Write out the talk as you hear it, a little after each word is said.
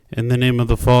In the name of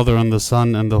the Father, and the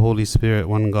Son, and the Holy Spirit,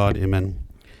 one God. Amen.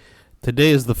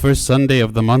 Today is the first Sunday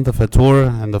of the month of Hator,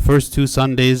 and the first two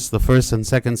Sundays, the first and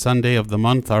second Sunday of the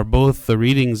month, are both the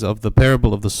readings of the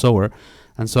parable of the sower.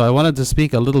 And so I wanted to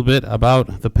speak a little bit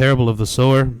about the parable of the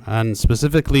sower, and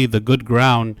specifically the good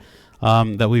ground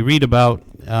that we read about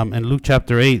in Luke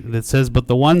chapter 8. It says, "But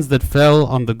the ones that fell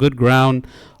on the good ground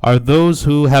are those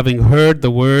who, having heard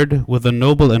the word with a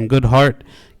noble and good heart,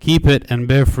 keep it and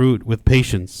bear fruit with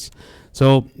patience."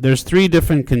 So there's three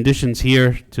different conditions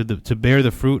here to bear the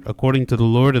fruit according to the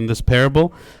Lord in this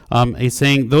parable. He's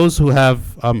saying those who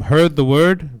have heard the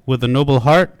word with a noble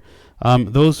heart,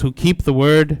 those who keep the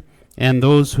word, and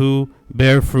those who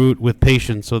bear fruit with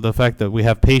patience. So the fact that we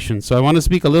have patience. So I want to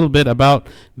speak a little bit about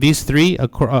these three,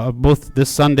 both this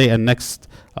Sunday and next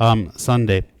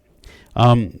Sunday.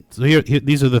 So here,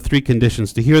 these are the three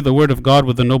conditions: to hear the word of God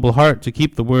with a noble heart, to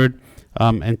keep the word,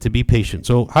 and to be patient.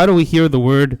 So how do we hear the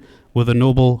word with a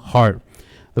noble heart?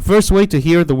 The first way to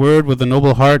hear the word with a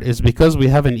noble heart is because we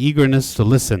have an eagerness to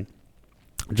listen.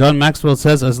 John Maxwell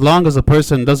says, as long as a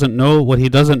person doesn't know what he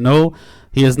doesn't know,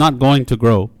 he is not going to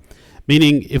grow.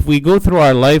 Meaning, if we go through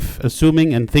our life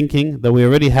assuming and thinking that we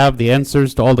already have the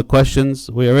answers to all the questions,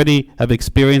 we already have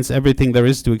experienced everything there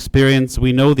is to experience,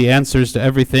 we know the answers to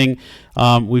everything,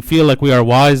 we feel like we are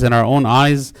wise in our own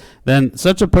eyes, then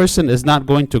such a person is not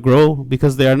going to grow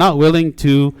because they are not willing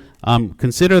to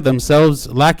consider themselves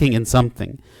lacking in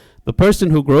something. The person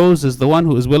who grows is the one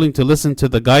who is willing to listen to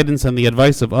the guidance and the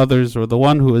advice of others, or the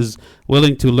one who is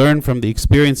willing to learn from the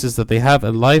experiences that they have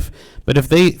in life. But if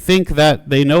they think that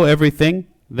they know everything,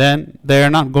 then they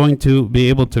are not going to be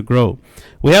able to grow.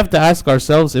 We have to ask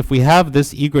ourselves if we have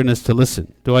this eagerness to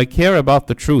listen. Do I care about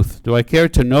the truth? Do I care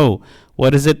to know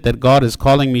what is it that God is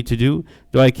calling me to do?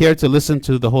 Do I care to listen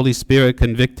to the Holy Spirit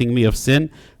convicting me of sin?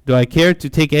 Do I care to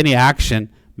take any action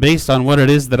based on what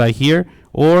it is that I hear?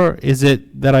 Or is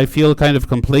it that I feel kind of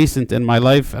complacent in my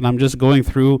life and I'm just going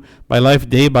through my life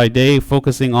day by day,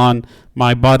 focusing on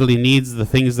my bodily needs, the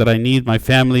things that I need, my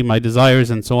family, my desires,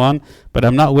 and so on, but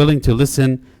I'm not willing to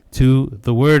listen to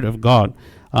the Word of God?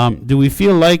 Do we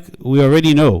feel like we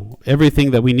already know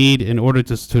everything that we need in order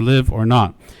to live or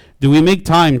not? Do we make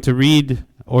time to read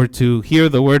or to hear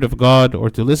the word of God, or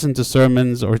to listen to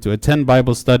sermons, or to attend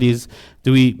Bible studies?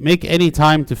 Do we make any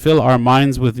time to fill our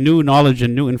minds with new knowledge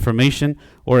and new information?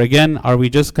 Or again, are we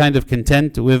just kind of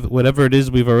content with whatever it is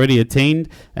we've already attained,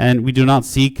 and we do not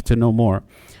seek to know more?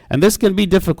 And this can be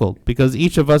difficult because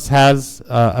each of us has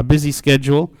a busy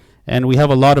schedule, and we have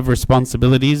a lot of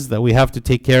responsibilities that we have to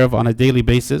take care of on a daily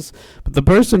basis. But the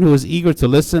person who is eager to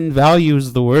listen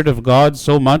values the word of God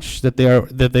so much that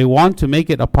they want to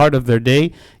make it a part of their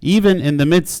day, even in the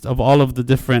midst of all of the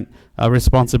different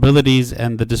responsibilities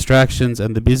and the distractions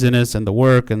and the busyness and the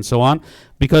work and so on,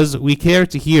 because we care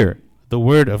to hear the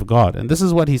word of God. And this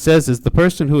is what he says is the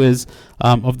person who is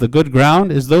of the good ground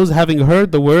is those having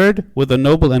heard the word with a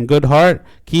noble and good heart,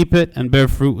 keep it and bear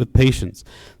fruit with patience.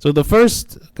 So the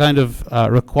first kind of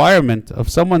requirement of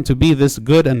someone to be this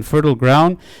good and fertile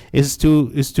ground is to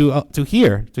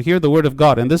hear the word of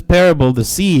God. In this parable, the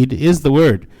seed is the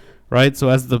word, right? So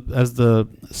as the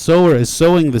sower is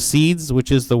sowing the seeds,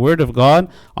 which is the word of God,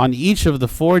 on each of the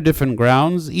four different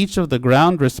grounds, each of the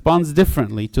ground responds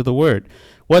differently to the word.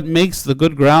 What makes the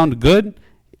good ground good?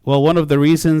 Well, one of the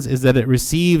reasons is that it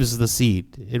receives the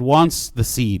seed. It wants the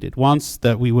seed. It wants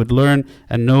that we would learn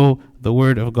and know the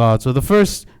word of God. So the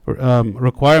first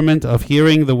requirement of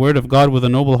hearing the word of God with a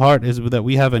noble heart is that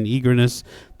we have an eagerness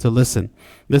to listen.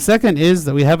 The second is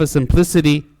that we have a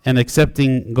simplicity in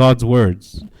accepting God's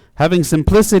words. Having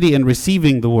simplicity in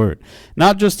receiving the word,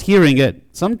 not just hearing it.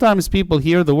 Sometimes people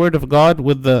hear the word of God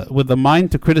with the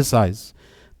mind to criticize.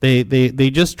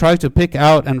 They just try to pick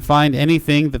out and find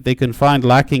anything that they can find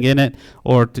lacking in it,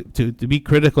 or to be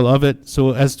critical of it,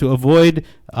 so as to avoid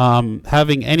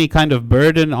having any kind of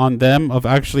burden on them of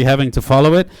actually having to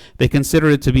follow it. They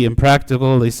consider it to be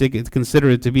impractical. They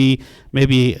consider it to be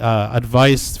maybe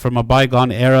advice from a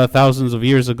bygone era, thousands of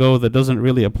years ago, that doesn't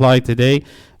really apply today.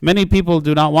 Many people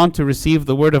do not want to receive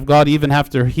the word of God even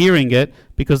after hearing it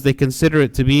because they consider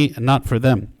it to be not for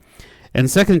them. In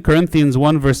 2 Corinthians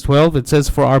 1 verse 12, it says,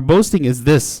 "For our boasting is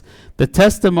this, the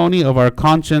testimony of our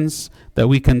conscience, that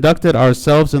we conducted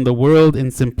ourselves in the world in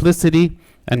simplicity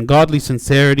and godly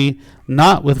sincerity,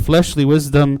 not with fleshly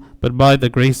wisdom, but by the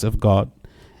grace of God."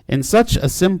 In such a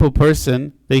simple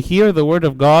person, they hear the word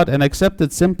of God and accept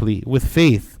it simply, with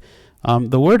faith.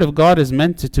 The word of God is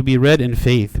meant to be read in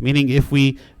faith, meaning if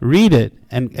we read it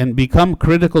and become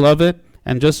critical of it,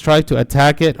 and just try to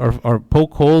attack it or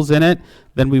poke holes in it,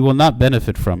 then we will not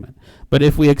benefit from it. But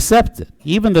if we accept it,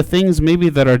 even the things maybe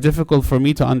that are difficult for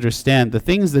me to understand, the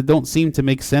things that don't seem to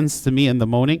make sense to me in the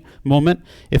moment,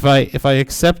 if I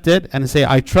accept it and say,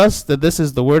 I trust that this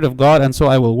is the word of God, and so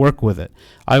I will work with it.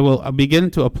 I will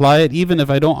begin to apply it even if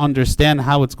I don't understand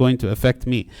how it's going to affect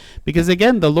me. Because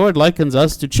again, the Lord likens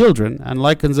us to children and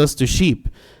likens us to sheep.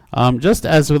 Just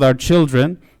as with our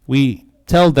children, we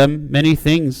tell them many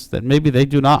things that maybe they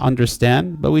do not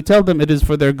understand, but we tell them it is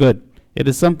for their good. It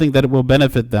is something that will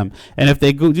benefit them. And if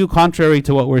they do contrary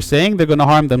to what we're saying, they're going to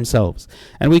harm themselves.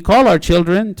 And we call our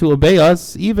children to obey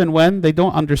us even when they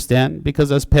don't understand,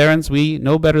 because as parents, we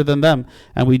know better than them.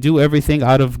 And we do everything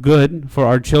out of good for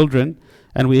our children,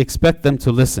 and we expect them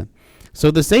to listen. So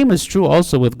the same is true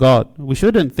also with God. We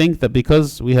shouldn't think that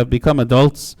because we have become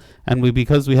adults and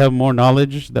because we have more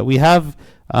knowledge, that we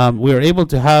are able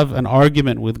to have an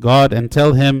argument with God and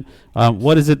tell him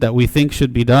what is it that we think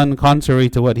should be done contrary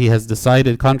to what he has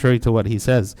decided, contrary to what he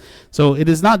says. So it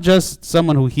is not just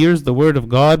someone who hears the word of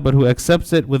God, but who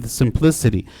accepts it with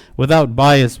simplicity, without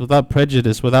bias, without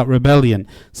prejudice, without rebellion.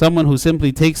 Someone who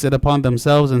simply takes it upon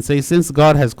themselves and says, since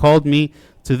God has called me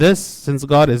to this, since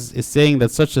God is saying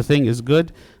that such a thing is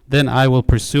good, then I will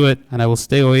pursue it and I will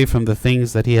stay away from the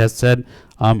things that he has said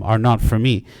are not for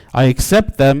me. I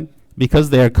accept them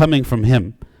because they are coming from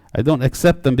him. I don't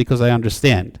accept them because I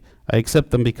understand. I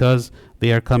accept them because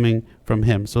they are coming from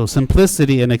him. So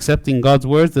simplicity in accepting God's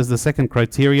words is the second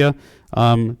criteria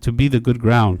to be the good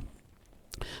ground.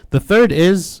 The third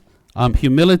is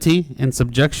humility in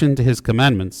subjection to his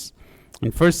commandments.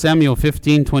 In 1 Samuel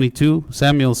 15:22,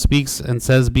 Samuel speaks and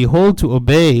says, behold, to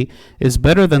obey is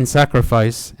better than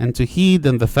sacrifice, and to heed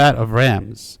than the fat of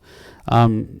rams.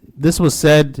 This was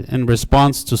said in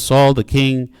response to Saul the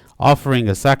king offering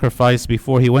a sacrifice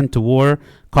before he went to war,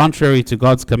 contrary to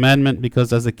God's commandment,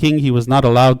 because as a king he was not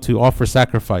allowed to offer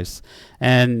sacrifice.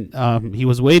 And he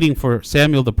was waiting for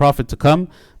Samuel the prophet to come,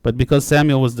 but because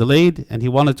Samuel was delayed and he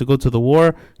wanted to go to the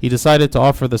war, he decided to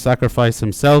offer the sacrifice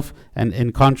himself, and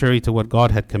in contrary to what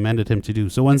God had commanded him to do.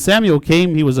 So when Samuel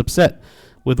came, he was upset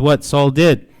with what Saul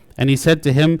did. And he said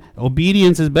to him,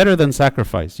 obedience is better than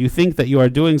sacrifice. You think that you are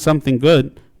doing something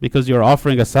good because you're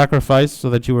offering a sacrifice so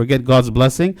that you will get God's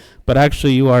blessing, but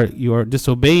actually you are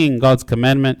disobeying God's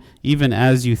commandment even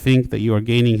as you think that you are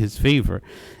gaining his favor.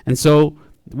 And so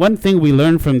one thing we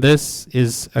learn from this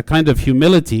is a kind of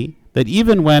humility, that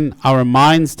even when our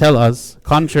minds tell us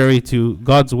contrary to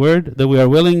God's word, that we are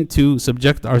willing to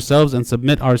subject ourselves and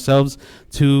submit ourselves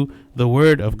to the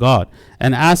word of God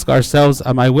and ask ourselves,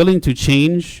 am I willing to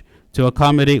change to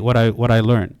accommodate what I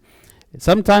learn?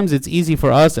 Sometimes it's easy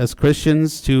for us as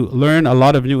Christians to learn a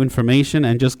lot of new information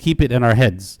and just keep it in our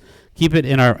heads, keep it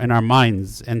in our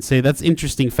minds, and say that's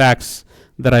interesting facts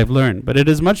that I've learned. But it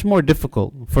is much more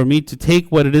difficult for me to take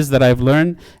what it is that I've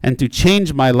learned and to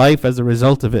change my life as a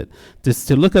result of it. Just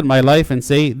to look at my life and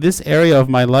say, this area of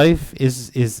my life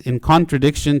is in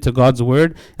contradiction to God's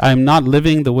word. I'm not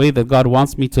living the way that God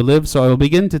wants me to live, so I will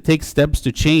begin to take steps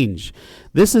to change.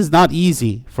 This is not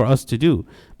easy for us to do,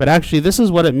 but actually this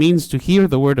is what it means to hear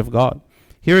the word of God.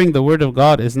 Hearing the word of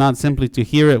God is not simply to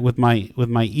hear it with my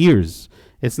ears.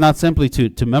 It's not simply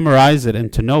to memorize it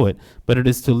and to know it, but it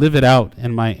is to live it out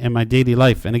in my daily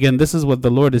life. And again, this is what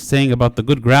the Lord is saying about the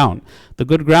good ground. The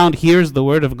good ground hears the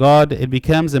word of God, it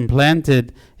becomes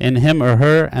implanted in him or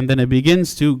her, and then it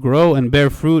begins to grow and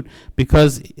bear fruit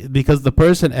because the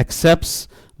person accepts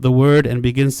the word and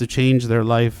begins to change their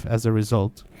life as a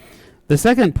result. The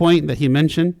second point that he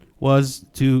mentioned was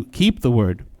to keep the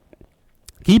word.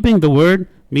 Keeping the word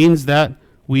means that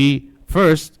we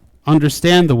first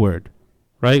understand the word.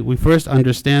 Right? We first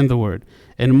understand the word.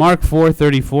 In Mark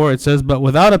 4:34 it says, but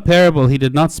without a parable he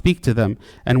did not speak to them,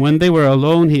 and when they were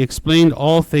alone he explained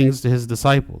all things to his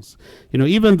disciples.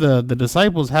 Even the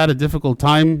disciples had a difficult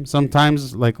time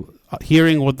sometimes, like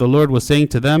hearing what the Lord was saying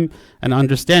to them and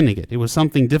understanding it. It was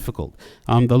something difficult.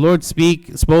 The Lord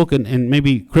spoke in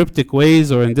maybe cryptic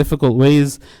ways or in difficult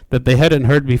ways that they hadn't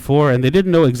heard before, and they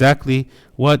didn't know exactly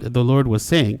what the Lord was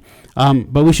saying.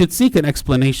 But we should seek an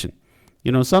explanation.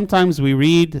 Sometimes we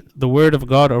read the word of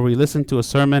God or we listen to a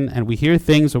sermon and we hear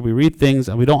things or we read things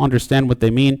and we don't understand what they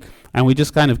mean, and we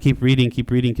just kind of keep reading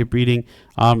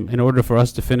in order for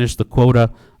us to finish the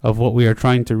quota of what we are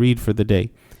trying to read for the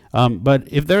day. But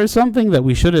if there is something that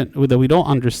we don't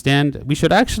understand, we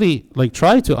should actually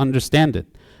try to understand it.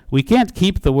 We can't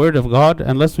keep the word of God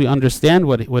unless we understand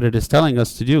what it is telling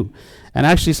us to do. And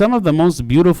actually some of the most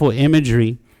beautiful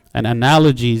imagery and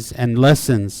analogies and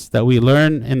lessons that we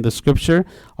learn in the scripture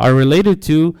are related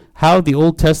to how the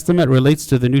Old Testament relates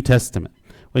to the New Testament.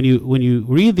 when you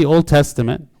read the Old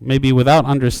Testament, maybe without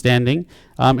understanding,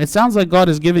 it sounds like God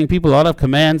is giving people a lot of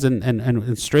commands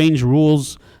and strange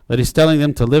rules that he's telling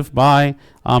them to live by,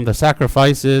 the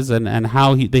sacrifices and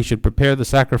how they should prepare the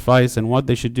sacrifice and what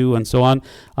they should do and so on,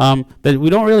 that we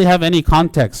don't really have any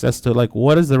context as to like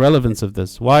what is the relevance of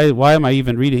this? Why am I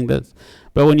even reading this?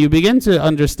 But when you begin to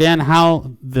understand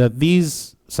how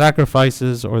these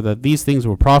sacrifices or that these things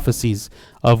were prophecies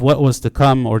of what was to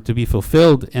come or to be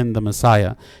fulfilled in the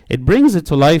Messiah, it brings it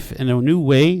to life in a new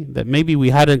way that maybe we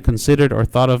hadn't considered or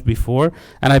thought of before.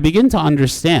 And I begin to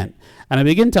understand. And I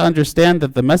begin to understand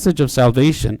that the message of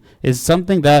salvation is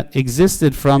something that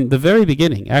existed from the very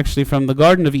beginning. Actually, from the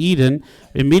Garden of Eden,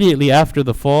 immediately after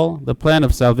the fall, the plan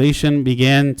of salvation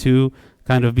began to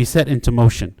kind of be set into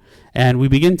motion. And we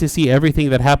begin to see everything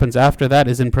that happens after that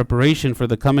is in preparation for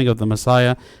the coming of the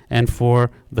Messiah and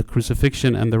for the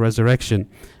crucifixion and the resurrection.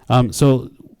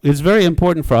 So it's very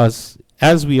important for us,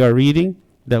 as we are reading,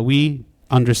 that we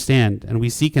understand and we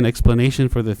seek an explanation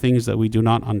for the things that we do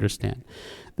not understand.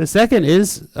 The second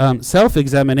is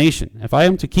self-examination. If I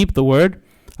am to keep the word,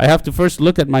 I have to first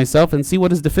look at myself and see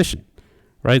what is deficient.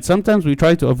 Right? Sometimes we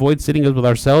try to avoid sitting with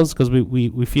ourselves because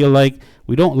we feel like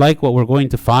we don't like what we're going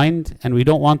to find, and we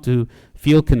don't want to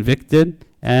feel convicted,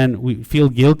 and we feel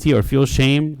guilty or feel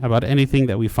shame about anything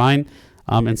that we find.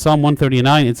 In Psalm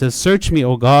 139, it says, "Search me,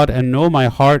 O God, and know my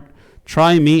heart.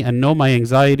 Try me and know my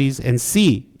anxieties, and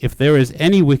see if there is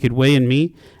any wicked way in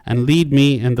me, and lead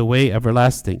me in the way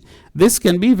everlasting." This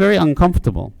can be very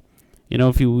uncomfortable. You know,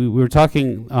 we were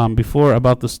talking before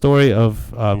about the story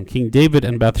of King David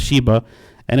and Bathsheba,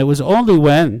 and it was only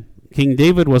when King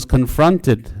David was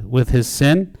confronted with his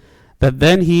sin that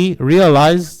then he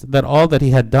realized that all that he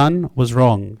had done was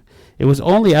wrong. It was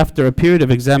only after a period of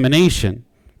examination,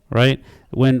 right?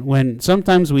 When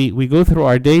sometimes we go through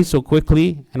our day so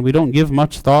quickly and we don't give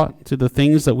much thought to the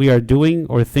things that we are doing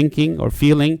or thinking or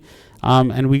feeling,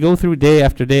 and we go through day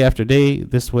after day after day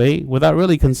this way without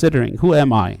really considering, who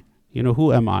am I? You know,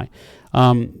 who am I?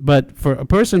 But for a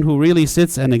person who really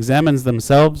sits and examines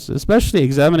themselves, especially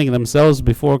examining themselves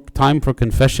before time for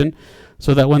confession,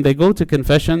 so that when they go to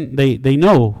confession, they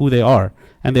know who they are.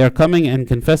 And they are coming and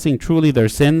confessing truly their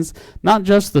sins, not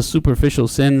just the superficial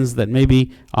sins that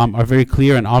maybe are very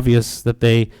clear and obvious that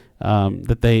they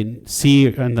see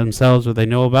in themselves or they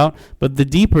know about, but the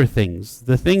deeper things,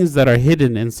 the things that are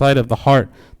hidden inside of the heart,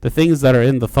 the things that are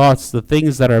in the thoughts, the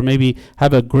things that are maybe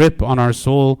have a grip on our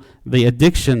soul, the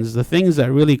addictions, the things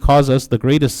that really cause us the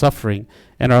greatest suffering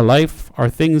in our life are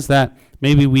things that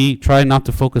maybe we try not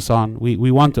to focus on. We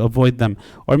want to avoid them.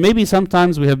 Or maybe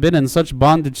sometimes we have been in such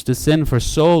bondage to sin for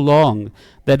so long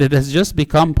that it has just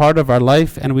become part of our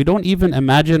life, and we don't even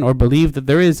imagine or believe that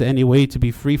there is any way to be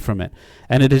free from it.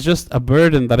 And it is just a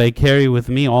burden that I carry with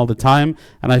me all the time,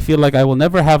 and I feel like I will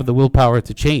never have the willpower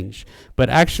to change. But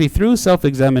actually through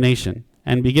self-examination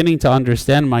and beginning to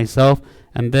understand myself,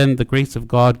 and then the grace of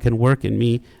God can work in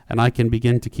me, and I can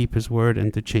begin to keep his word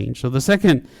and to change. So the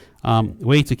second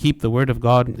way to keep the word of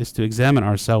God is to examine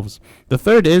ourselves. The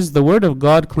third is the word of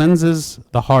God cleanses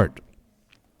the heart.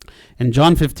 In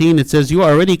John 15 it says, "You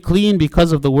are already clean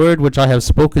because of the word which I have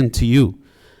spoken to you."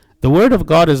 The word of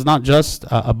God is not just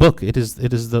a book. It is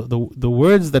the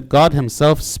words that God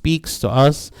himself speaks to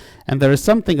us, and there is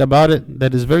something about it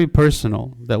that is very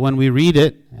personal, that when we read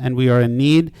it and we are in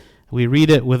need, we read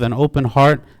it with an open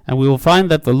heart, and we will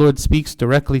find that the Lord speaks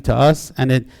directly to us,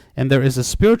 and there is a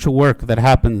spiritual work that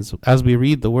happens as we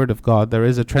read the word of God. There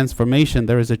is a transformation,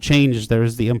 there is a change, there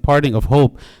is the imparting of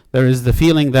hope, there is the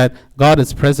feeling that God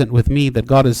is present with me, that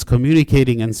God is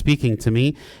communicating and speaking to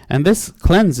me, and this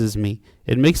cleanses me.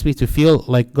 It makes me to feel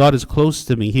like God is close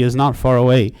to me. He is not far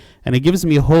away, and it gives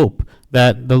me hope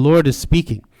that the Lord is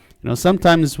speaking. You know,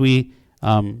 sometimes we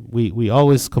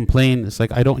always complain. It's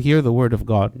like, I don't hear the word of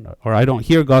God, or I don't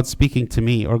hear God speaking to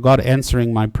me, or God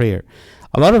answering my prayer.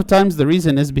 A lot of times the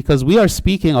reason is because we are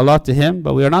speaking a lot to him,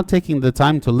 but we are not taking the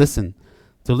time to listen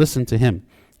to him.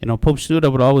 You know, Pope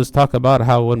Shenouda would always talk about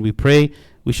how when we pray,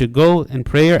 we should go in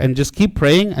prayer and just keep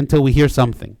praying until we hear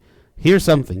something. Hear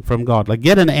something from God, like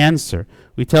get an answer.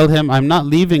 We tell him, I'm not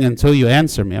leaving until you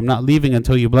answer me. I'm not leaving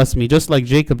until you bless me. Just like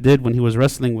Jacob did when he was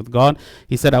wrestling with God.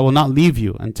 He said, I will not leave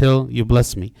you until you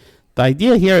bless me. The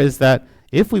idea here is that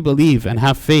if we believe and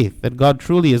have faith that God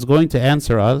truly is going to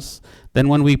answer us, then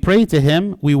when we pray to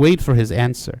him, we wait for his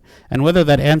answer. And whether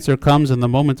that answer comes in the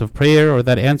moment of prayer, or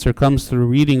that answer comes through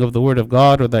reading of the word of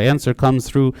God, or the answer comes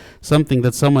through something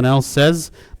that someone else says,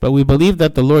 but we believe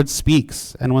that the Lord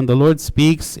speaks. And when the Lord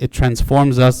speaks, it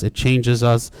transforms us, it changes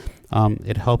us,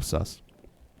 it helps us.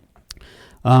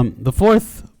 The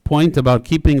fourth point about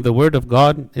keeping the word of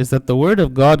God is that the word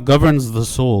of God governs the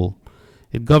soul.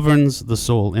 It governs the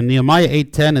soul. In Nehemiah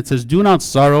 8:10 it says, "Do not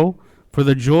sorrow, for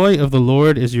the joy of the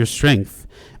Lord is your strength."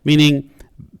 Meaning,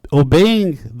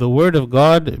 obeying the word of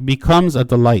God becomes a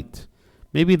delight.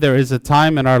 Maybe there is a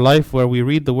time in our life where we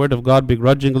read the word of God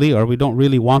begrudgingly, or we don't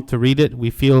really want to read it. We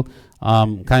feel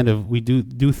we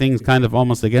do things kind of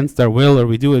almost against our will, or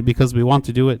we do it because we want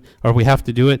to do it, or we have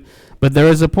to do it. But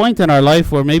there is a point in our life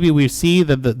where maybe we see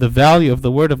that the value of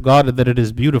the word of God, that it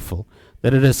is beautiful,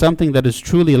 that it is something that is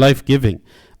truly life-giving,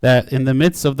 that in the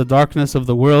midst of the darkness of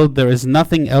the world, there is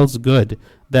nothing else good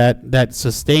that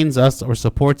sustains us or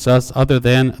supports us other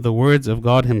than the words of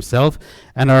God himself,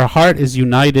 and our heart is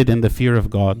united in the fear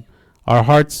of God. Our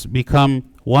hearts become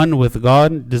one with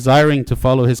God, desiring to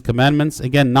follow his commandments,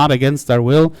 again, not against our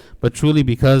will, but truly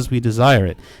because we desire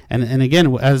it. And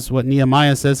again, as what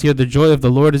Nehemiah says here, the joy of the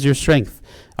Lord is your strength.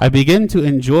 I begin to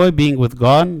enjoy being with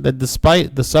God, that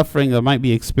despite the suffering I might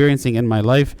be experiencing in my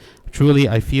life, truly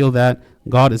I feel that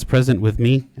God is present with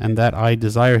me, and that I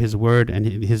desire his word, and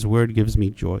his word gives me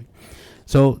joy.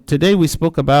 So today we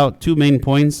spoke about two main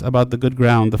points about the good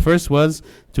ground. The first was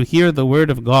to hear the word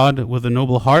of God with a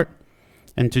noble heart.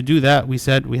 And to do that, we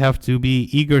said we have to be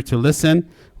eager to listen.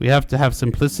 We have to have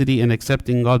simplicity in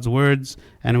accepting God's words,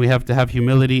 and we have to have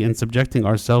humility in subjecting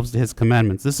ourselves to his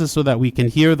commandments. This is so that we can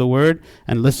hear the word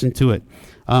and listen to it.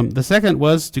 The second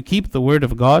was to keep the word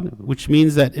of God, which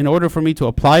means that in order for me to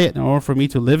apply it, in order for me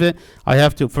to live it, I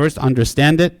have to first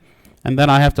understand it, and then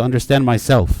I have to understand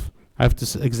myself. I have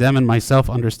to examine myself,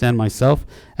 understand myself,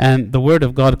 and the word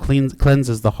of God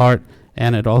cleanses the heart,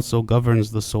 and it also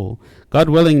governs the soul. God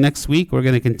willing, next week we're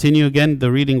going to continue again. The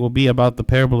reading will be about the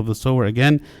parable of the sower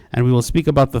again, and we will speak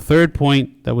about the third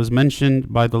point that was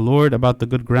mentioned by the Lord about the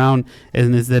good ground,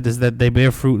 and is that they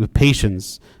bear fruit with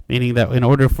patience, meaning that in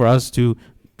order for us to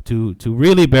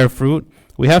really bear fruit,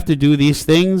 we have to do these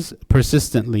things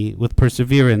persistently, with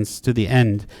perseverance to the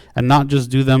end, and not just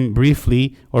do them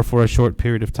briefly or for a short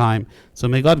period of time. So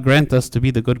may God grant us to be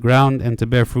the good ground and to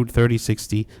bear fruit 30,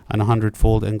 60, and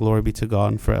 100-fold, and glory be to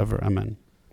God forever. Amen.